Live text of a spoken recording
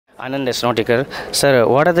Anand Asnotikar. Sir,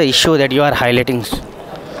 what are the issues that you are highlighting?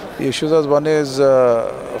 The issues as one is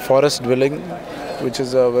forest dwelling, which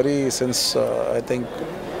is since I think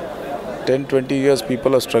 10-20 years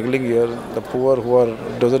people are struggling here. The poor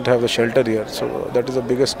doesn't have a shelter here, so that is the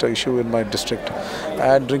biggest issue in my district.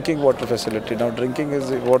 And drinking water facility. Now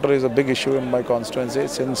water is a big issue in my constituency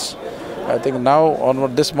since I think now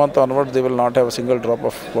onward, this month onward, they will not have a single drop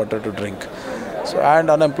of water to drink. So, and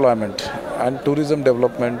unemployment and tourism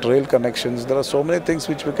development, rail connections. There are so many things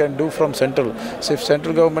which we can do from central. So if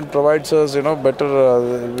central government provides us,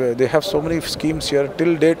 better, they have so many schemes here.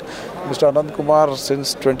 Till date, Mr. Anand Kumar,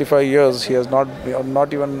 since 25 years, he has not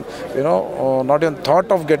even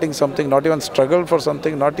thought of getting something, not even struggled for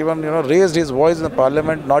something, not even raised his voice in the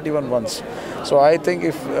parliament, not even once. So I think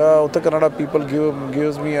if Uttara Kannada people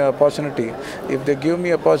gives me an opportunity, if they give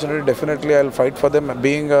me opportunity, definitely I'll fight for them.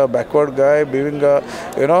 Being a backward guy, being a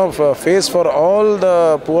face for all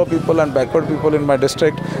the poor people and backward people in my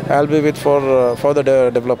district, I'll be with for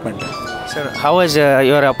the development. Sir, how is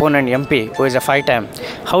your opponent MP, who is a 5-time,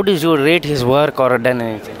 how did you rate his work or done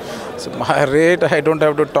anything? So my rate, I don't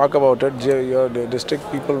have to talk about it. Your district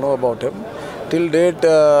people know about him. Till date,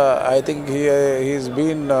 I think he's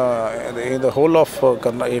been in the whole of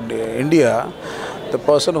India, the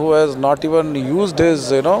person who has not even used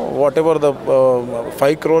his, whatever the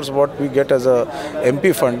 5 crores what we get as a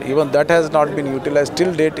MP fund, even that has not been utilized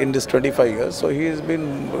till date in this 25 years. So he has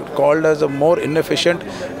been called as a more inefficient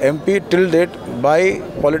MP till date by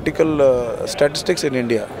political statistics in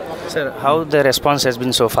India. Sir, how the response has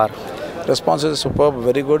been so far? Response is superb,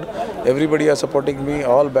 very good. Everybody are supporting me,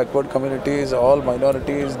 all backward communities, all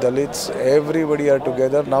minorities, Dalits, everybody are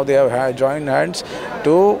together. Now they have joined hands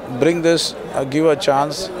to bring this, give a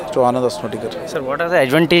chance to Anand Asnotikar. Sir, what are the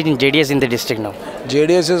advantages in JDS in the district now?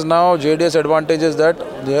 JDS advantage is that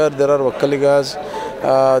there are Vakkaligas,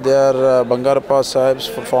 there are Bangarappa Sahibs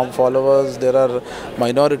followers, there are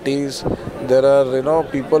minorities, there are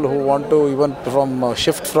people who want to even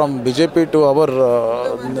shift from BJP to our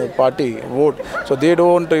party vote. So they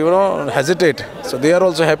don't hesitate. So they are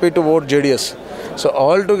also happy to vote JDS. So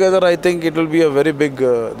all together, I think it will be a very big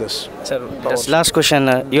this. Sir, just last question.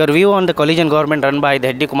 Your view on the coalition government run by the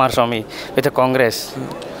H.D. Kumaraswamy with the Congress?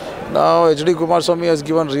 Now H.D. Kumaraswamy has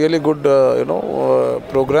given really good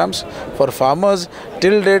programs for farmers.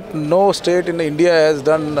 Till date, no state in India has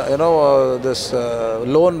done this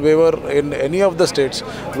loan waiver in any of the states.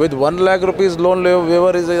 With 1 lakh rupees loan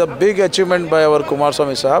waiver is a big achievement by our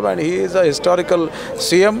Kumaraswamy Sahab, and he is a historical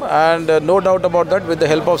CM, and no doubt about that. With the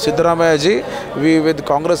help of Siddaramaiah ji, we with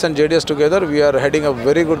Congress and JDS together, we are heading a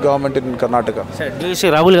very good government in Karnataka. Sir, do you see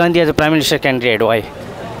Rahul Gandhi as a Prime Minister candidate? Why?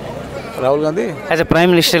 Rahul Gandhi? As a Prime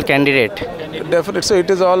Minister candidate? Definitely. So it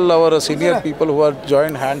is all our senior people who are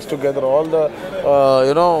joined hands together. All the,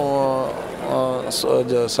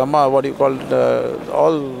 what do you call it?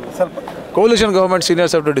 All coalition government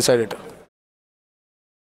seniors have to decide it.